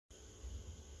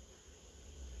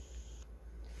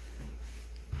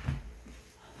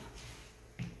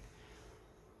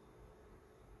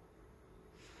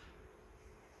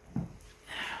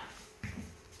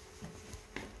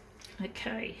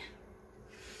Okay.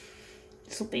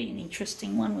 This will be an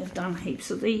interesting one. We've done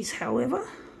heaps of these, however.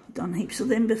 I've done heaps of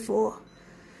them before.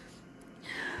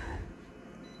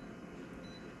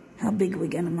 How big are we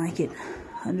going to make it?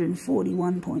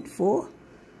 141.4.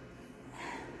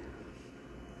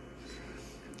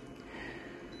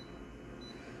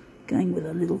 Going with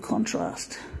a little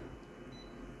contrast.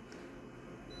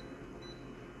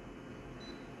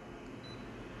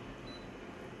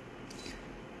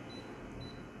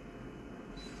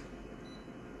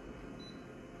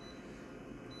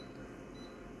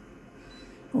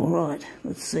 Alright,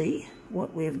 let's see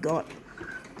what we've got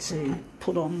to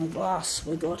put on the glass.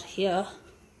 We've got here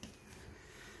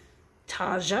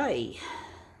Taaaget,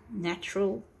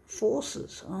 natural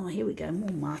forces. Oh, here we go, more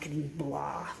marketing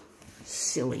blah.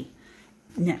 Silly.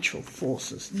 Natural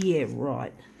forces. Yeah,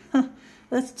 right.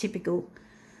 That's typical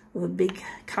of a big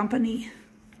company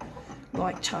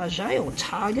like Taaaget or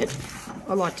Taaaget.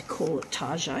 I like to call it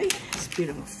Taaaget. It's a bit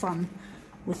of a fun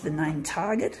with the name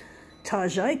Taaaget.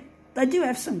 Taaaget. They do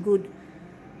have some good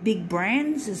big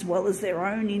brands as well as their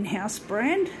own in-house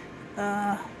brand.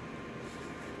 But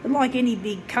like any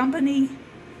big company,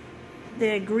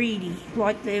 they're greedy.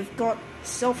 Like they've got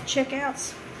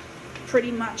self-checkouts.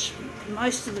 Pretty much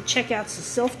most of the checkouts are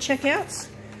self-checkouts.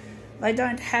 They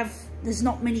don't have, there's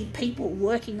not many people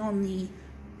working on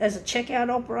as a checkout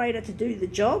operator to do the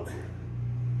job.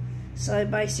 So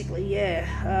basically,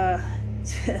 yeah,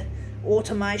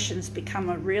 automation's become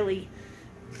a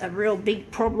real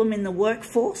big problem in the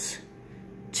workforce.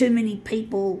 Too many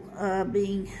people are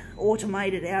being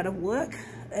automated out of work,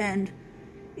 and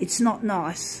it's not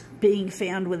nice being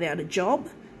found without a job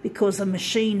because a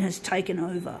machine has taken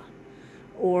over.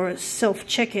 Or a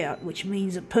self-checkout, which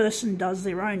means a person does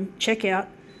their own checkout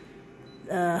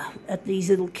at these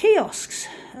little kiosks.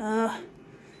 I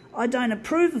don't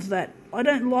approve of that. I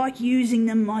don't like using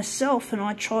them myself, and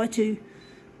I try to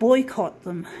boycott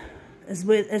them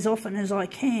as often as I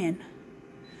can.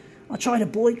 I try to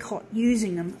boycott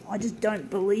using them. I just don't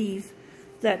believe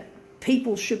that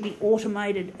people should be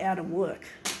automated out of work.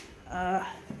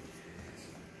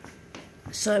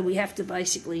 So we have to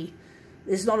basically,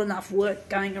 there's not enough work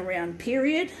going around,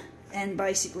 period, and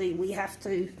basically we have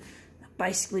to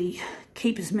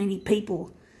keep as many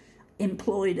people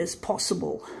employed as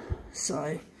possible.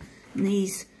 So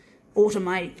these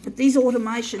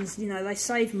automations, you know, they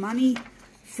save money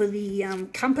for the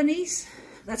companies.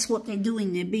 That's what they're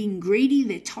doing. They're being greedy.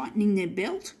 They're tightening their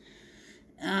belt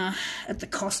at the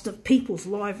cost of people's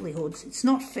livelihoods. It's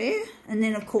not fair. And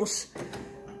then, of course,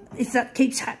 if that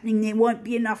keeps happening, there won't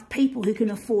be enough people who can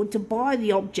afford to buy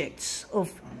the objects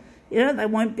of, you know, they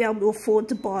won't be able to afford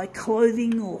to buy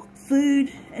clothing or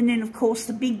food. And then, of course,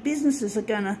 the big businesses are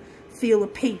going to feel a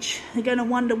pinch. They're going to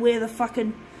wonder where the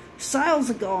fucking sales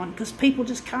are gone because people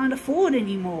just can't afford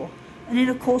anymore. And then,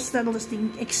 of course, that'll just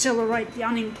accelerate the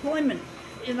unemployment,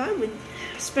 you know,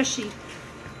 especially,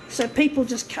 so people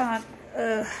just can't,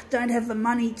 don't have the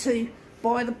money to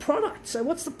buy the product. So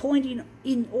what's the point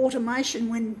in automation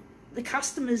when the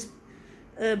customers'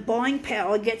 buying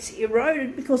power gets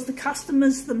eroded because the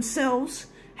customers themselves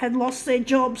had lost their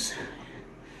jobs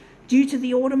due to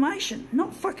the automation?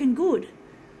 Not fucking good.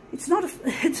 It's not,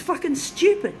 it's fucking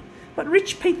stupid. But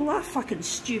rich people are fucking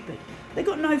stupid. They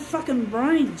got no fucking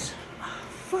brains.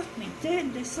 Fuck me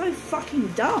dead, they're so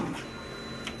fucking dumb.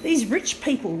 These rich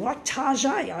people like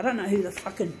Taaaget, I don't know who the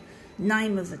fucking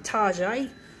name of the Taaaget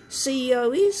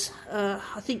CEO is.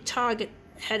 I think Taaaget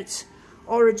had its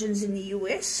origins in the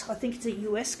US. I think it's a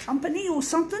US company or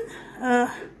something,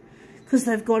 because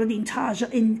they've got it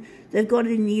in they've got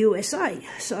it in the USA.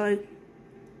 So,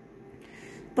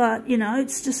 but you know,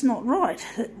 it's just not right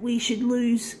that we should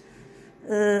lose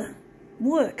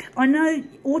work. I know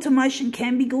automation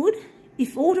can be good.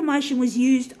 If automation was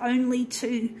used only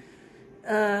to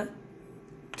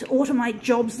automate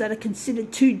jobs that are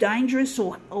considered too dangerous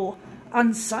or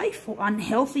unsafe or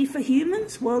unhealthy for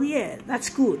humans, well, yeah, that's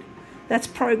good. That's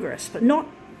progress. But not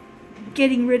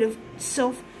getting rid of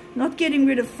fucking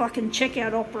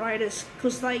checkout operators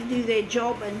because they do their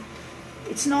job, and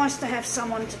it's nice to have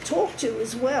someone to talk to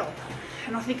as well.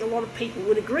 And I think a lot of people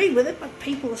would agree with it, but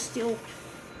people are still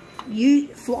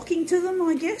flocking to them,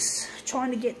 I guess,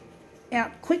 trying to get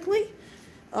out quickly.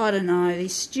 I don't know,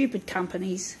 these stupid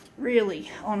companies, really,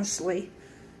 honestly,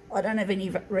 I don't have any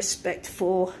respect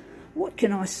for. What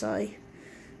can I say?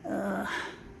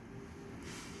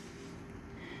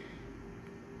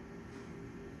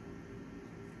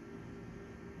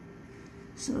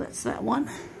 So that's that one.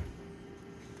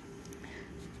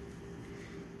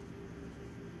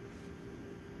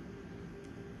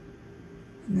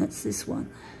 And that's this one.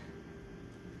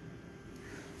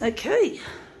 Okay,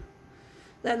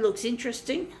 that looks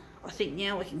interesting. I think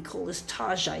now we can call this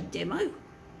Taaaget demo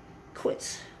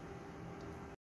quits.